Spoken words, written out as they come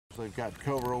They've got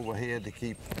cover overhead to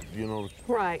keep, you know,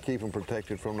 right. keep them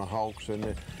protected from the hawks, and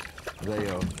the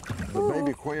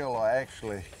baby quail are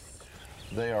actually,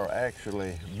 they are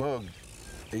actually bug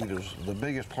eaters. The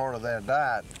biggest part of their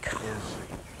diet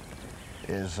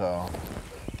is well,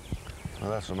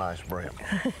 that's a nice Bream.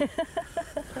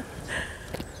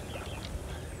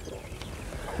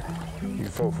 You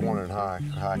folks wondering how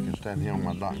I can stand here on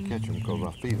my dock and catch them, because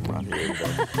I feed them right here.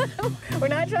 We're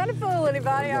not trying to fool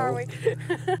anybody, are we?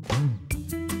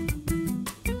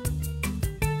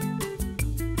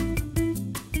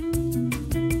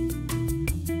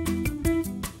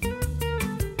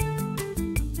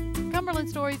 Cumberland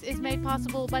Stories is made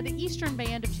possible by the Eastern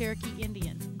Band of Cherokee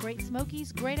Indians. Great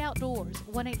Smokies, Great Outdoors,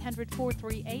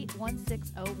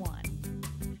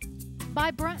 1-800-438-1601. By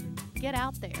Brunton, get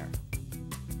out there.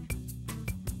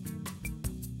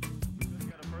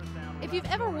 If you've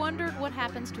ever wondered what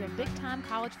happens to a big-time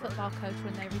college football coach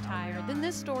when they retire, then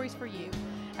this story's for you.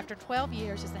 After 12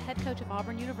 years as the head coach of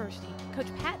Auburn University, Coach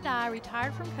Pat Dye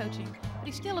retired from coaching, but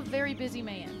he's still a very busy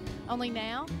man. Only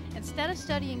now, instead of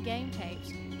studying game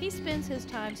tapes, he spends his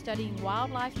time studying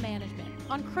wildlife management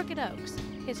on Crooked Oaks,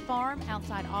 his farm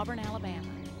outside Auburn, Alabama.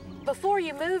 Before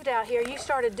you moved out here, you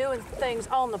started doing things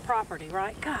on the property,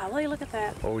 right? Golly, look at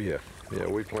that. Oh yeah, yeah.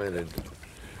 We planted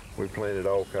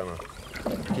all kind of.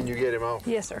 Can you get him off?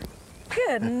 Yes, sir.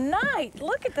 Good night.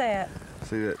 Look at that.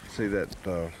 See that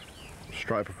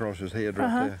stripe across his head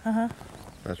right there?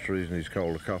 That's the reason he's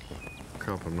called a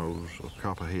copper nose or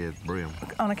copperhead Bream.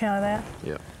 On account of that?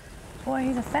 Yeah. Boy,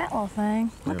 he's a fat little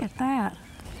thing. Look at that.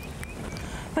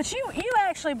 But you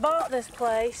actually bought this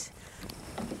place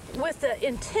with the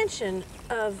intention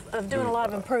of doing a lot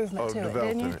of improvement to it,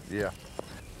 didn't you? Yeah.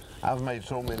 I've made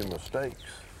so many mistakes,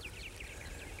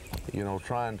 you know,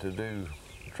 trying to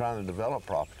develop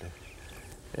property,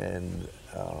 and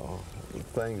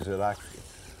things that I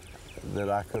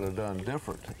could have done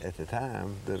different at the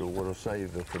time that would have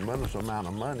saved a tremendous amount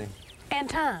of money. And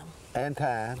time. And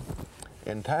time.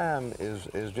 And time is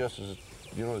just as,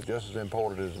 you know, just as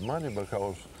important as money,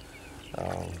 because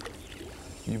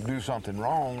you do something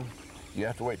wrong, you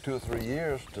have to wait 2 or 3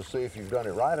 years to see if you've done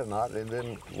it right or not, and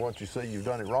then once you see you've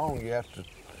done it wrong, you have to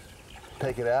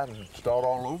take it out and start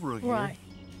all over again. Right.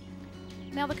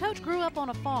 Now, the coach grew up on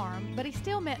a farm, but he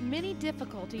still met many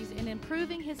difficulties in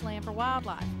improving his land for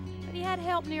wildlife. But he had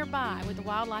help nearby with the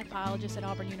wildlife biologist at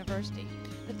Auburn University.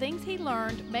 The things he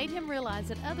learned made him realize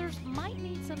that others might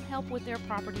need some help with their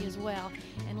property as well,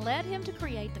 and led him to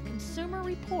create the Consumer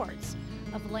Reports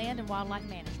of Land and Wildlife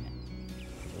Management.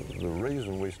 The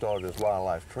reason we started this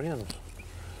Wildlife Trends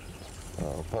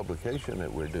publication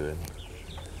that we're doing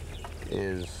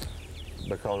is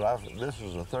because this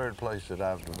is the third place that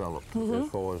I've developed as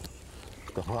far as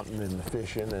the hunting and the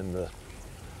fishing and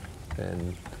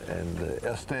the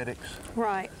aesthetics.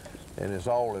 Right. And it's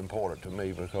all important to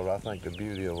me, because I think the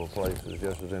beauty of a place is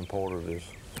just as important as,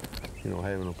 you know,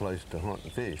 having a place to hunt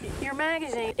and fish. Your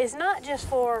magazine is not just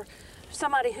for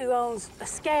somebody who owns a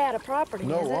scad of property,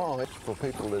 is it? No, it's for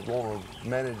people that want to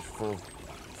manage for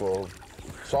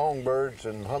songbirds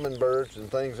and hummingbirds and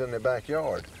things in their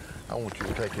backyard. I want you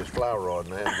to take this fly rod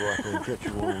and go out there and catch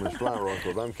you one on this fly rod,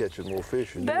 because I'm catching more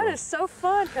fish than you are. That is so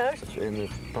fun, Coach. In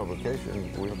this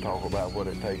publication, we'll talk about what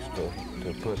it takes to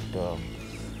put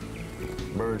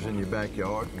birds in your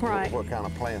backyard, right. What kind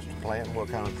of plants to plant, what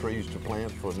kind of trees to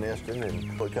plant for nesting,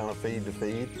 and what kind of feed to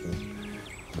feed, and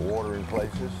watering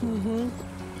places.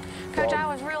 Coach, I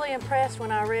was really impressed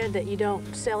when I read that you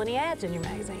don't sell any ads in your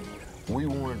magazine. We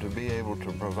wanted to be able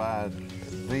to provide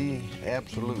the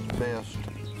absolute best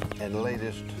and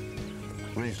latest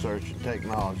research and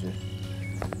technology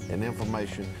and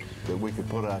information that we could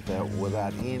put out there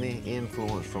without any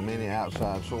influence from any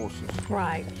outside sources.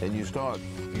 Right. And you start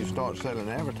selling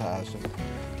advertising,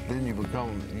 then you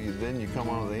come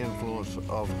under the influence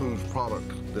of whose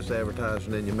product that's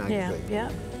advertising in your magazine.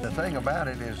 Yeah. The thing about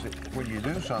it is that when you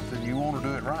do something, you want to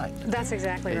do it right. That's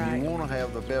exactly right. And you want to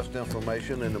have the best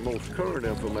information and the most current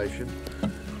information,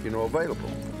 you know, available.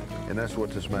 And that's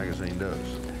what this magazine does.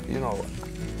 You know,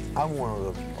 I'm one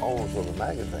of the owners of the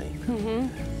magazine,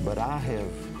 but I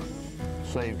have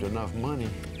saved enough money.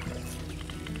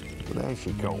 There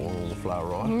she caught one on the fly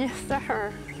rod. Yes,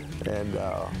 sir. And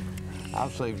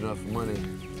I've saved enough money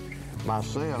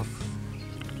myself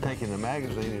taking the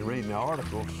magazine and reading the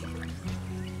articles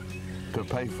to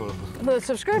pay for the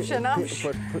subscription.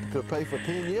 To pay for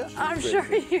 10 years. I'm sure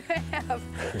you have.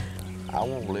 I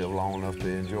won't live long enough to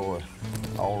enjoy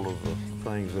all of the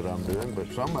things that I'm doing,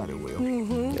 but somebody will.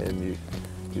 And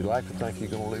you like to think you're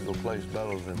going to leave a place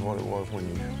better than what it was when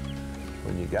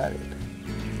you got it.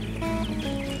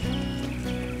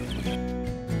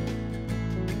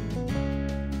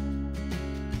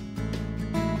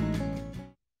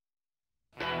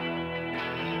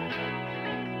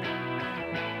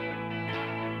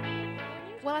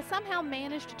 I somehow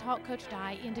managed to talk Coach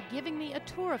Dye into giving me a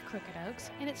tour of Crooked Oaks,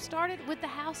 and it started with the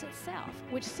house itself,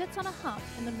 which sits on a hump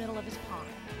in the middle of his pond.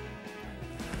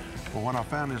 Well, when I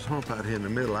found this hump out here in the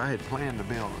middle, I had planned to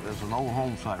build, there's an old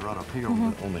home site right up here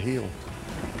on the hill.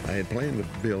 I had planned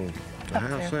to build a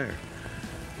house there.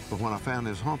 But when I found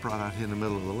this hump right out here in the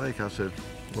middle of the lake, I said,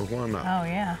 well, why not? Oh,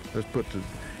 yeah. Let's put the,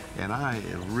 and I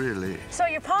really... So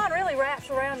your pond really wraps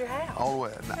around your house? All the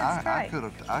way. I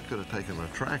could have taken a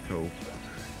track hoe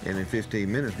and in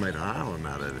 15 minutes made an island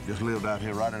out of it. Just lived out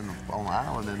here right on the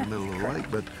island in the middle of the lake.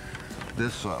 But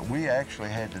this, we actually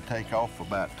had to take off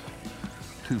about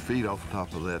 2 feet off the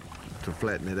top of that to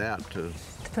flatten it out to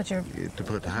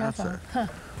put the house there. Huh.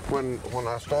 When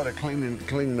I started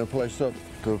cleaning the place up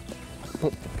to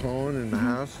put the pond and the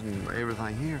house and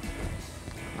everything here,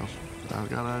 I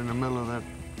got out in the middle of that,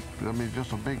 I mean,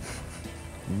 just a big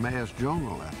mass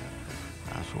jungle out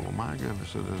there. I said, well, my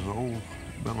goodness, there's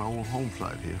been an old home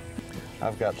site here.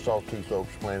 I've got sawtooth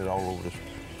oaks planted all over this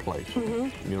place.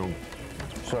 You know,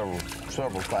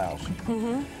 several thousand.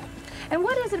 And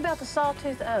what is it about the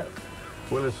sawtooth oak?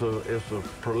 Well, it's a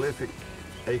prolific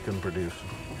acorn producer.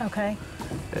 Okay.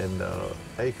 And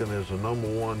acorn is the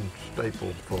 #1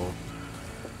 staple for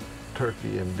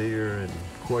turkey and deer and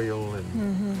quail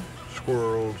and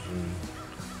squirrels and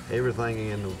everything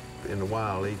in the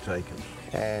wild eats acorns.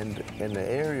 And in the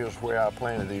areas where I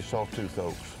planted these sawtooth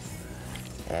oaks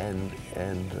and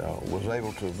was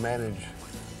able to manage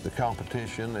the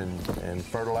competition and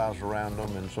fertilize around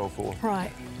them and so forth.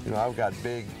 Right. You know, I've got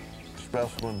big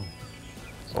specimen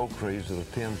oak trees that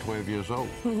are 10, 12 years old.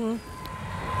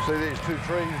 See these 2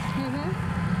 trees?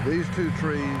 These 2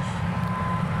 trees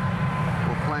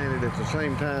were planted at the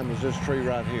same time as this tree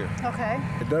right here. Okay.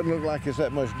 It doesn't look like it's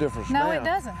that much difference now. No, it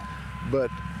doesn't.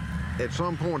 But at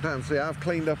some point in time, see, I've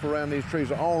cleaned up around these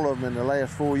trees, all of them in the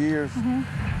last 4 years.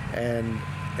 And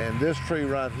this tree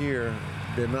right here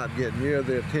did not get near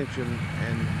the attention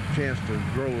and chance to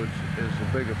grow as the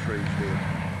bigger trees did.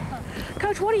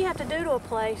 Coach, what do you have to do to a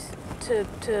place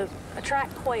to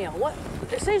attract quail?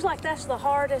 It seems like that's the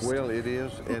hardest well, it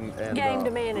is, and game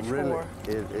to manage really, for.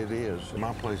 It is.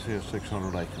 My place here is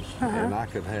 600 acres, and I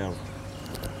could have,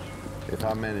 if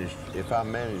I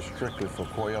managed strictly for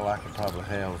quail, I could probably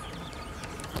have,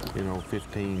 you know,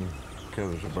 15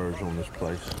 covers of birds on this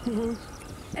place.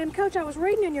 And Coach, I was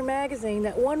reading in your magazine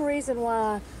that one reason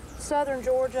why southern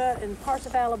Georgia and parts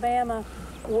of Alabama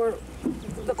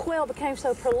the quail became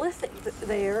so prolific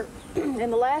there in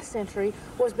the last century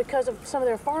was because of some of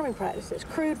their farming practices,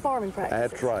 crude farming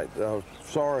practices. That's right.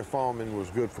 Sorry farming was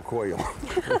good for quail.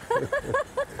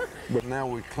 But now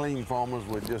we clean farmers,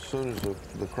 as soon as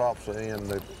the crops are in,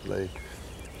 they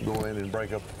go in and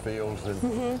break up the fields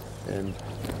and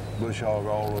bush hog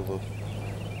all of the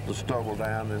stubble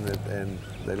down, and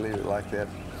they leave it like that,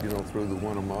 you know, through the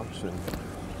winter months.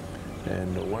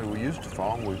 And the way we used to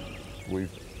farm, we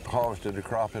harvested the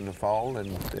crop in the fall, and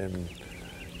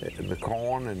the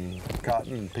corn and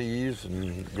cotton and peas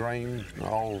and grain,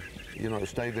 all, you know, it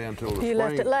stayed there until the spring. You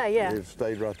left it lay, yeah. It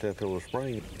stayed right there till the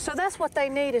spring. So that's what they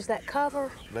need, is that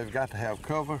cover? They've got to have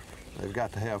cover, they've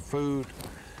got to have food,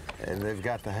 and they've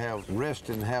got to have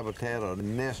resting habitat or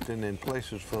nesting in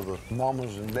places for the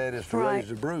mamas and daddies to raise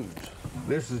the broods.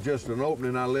 This is just an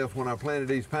opening I left when I planted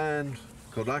these pines,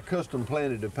 because I custom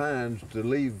planted the pines to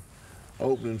leave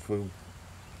openings for,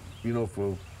 you know,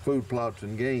 for food plots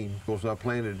and game. Of course, I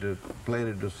planted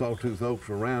the sawtooth oaks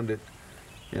around it,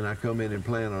 and I come in and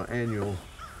plant an annual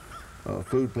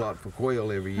food plot for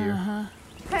quail every year.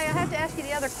 Hey, I have to ask you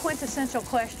the other quintessential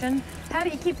question. How do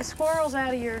you keep the squirrels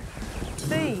out of your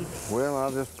feed? Well,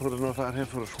 I'll just put enough out here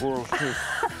for the squirrels too.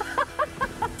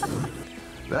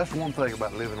 That's one thing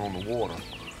about living on the water,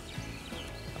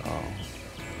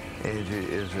 Angie,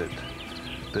 is that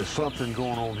there's something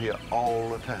going on here all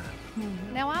the time.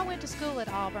 Now, I went to school at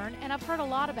Auburn, and I've heard a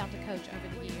lot about the coach over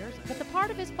the years, but the part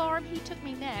of his farm he took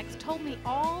me next told me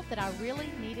all that I really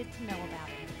needed to know about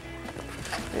him.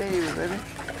 Hey, baby,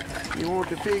 you want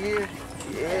the pig here?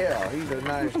 Yeah, he's a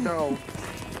nice dog.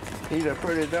 He's a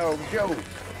pretty dog, Joe.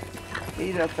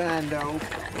 He's a fine dog.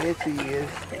 Yes, he is.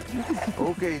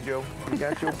 Okay, Joe, you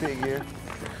got your pig here.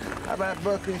 How about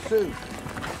Buck and Sue?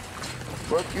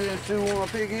 Buck, you and Sue want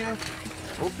a pig here?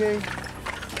 Okay.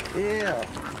 Yeah.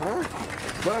 Huh?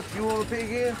 Buck, you want a pig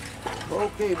here?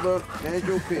 Okay, Buck, there's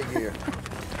your pig here.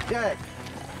 Jack.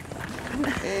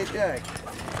 Hey, Jack.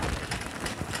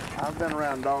 I've been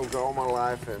around dogs all my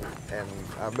life, and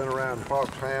I've been around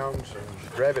foxhounds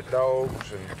and rabbit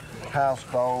dogs and house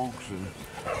dogs and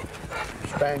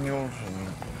spaniels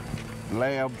and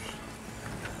labs.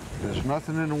 There's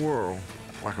nothing in the world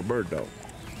like a bird dog.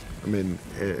 I mean,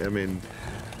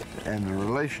 and the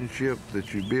relationship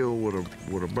that you build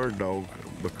with a bird dog,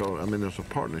 because I mean it's a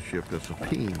partnership, it's a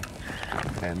team,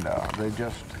 and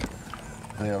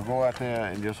they'll go out there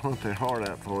and just hunt their heart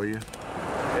out for you.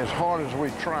 As hard as we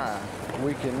try,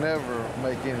 we can never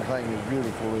make anything as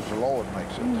beautiful as the Lord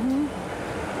makes it.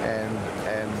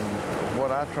 And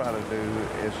what I try to do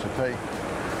is to take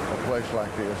a place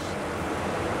like this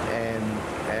and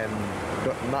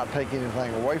not take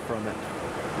anything away from it.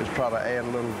 Just try to add a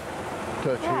little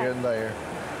touch here and there,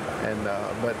 and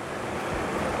but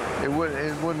it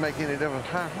wouldn't make any difference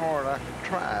how hard I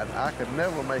tried. I could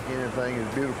never make anything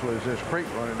as beautiful as this creek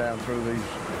running down through these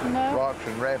rocks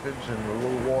and rapids and the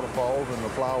little waterfalls and the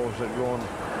flowers that go on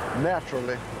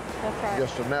naturally. That's right.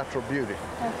 Just a natural beauty.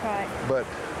 That's right. But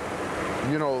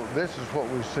you know, this is what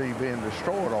we see being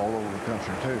destroyed all over the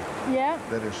country too. Yeah.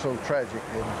 That is so tragic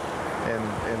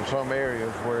in some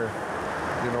areas where,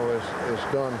 you know,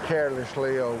 it's done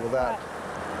carelessly or without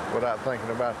thinking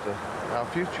about our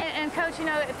future. And Coach, you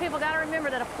know, people got to remember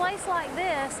that a place like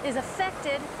this is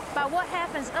affected by what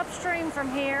happens upstream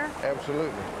from here.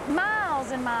 Absolutely.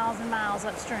 Miles and miles and miles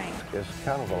upstream. It's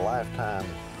kind of a lifetime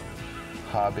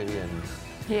hobby, and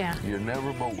you're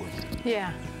never bored.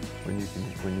 Yeah. When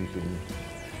you can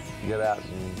get out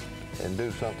and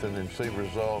do something and see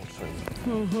results,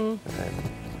 and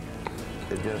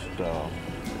it just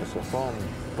it's a fun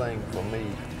thing for me.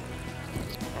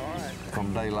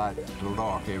 From daylight till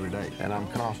dark every day, and I'm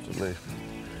constantly,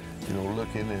 you know,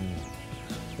 looking and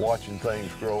watching things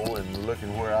grow and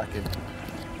looking where I can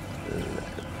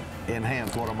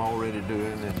enhance what I'm already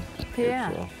doing, and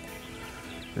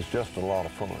it's just a lot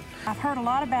of fun. I've heard a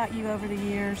lot about you over the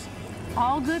years,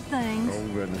 all good things. Oh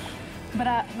goodness. But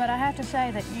I have to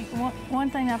say that one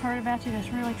thing I've heard about you that's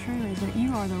really true is that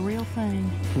you are the real thing.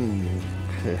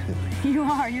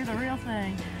 You're the real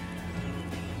thing.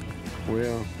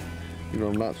 Well, you know,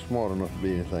 I'm not smart enough to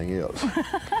be anything else.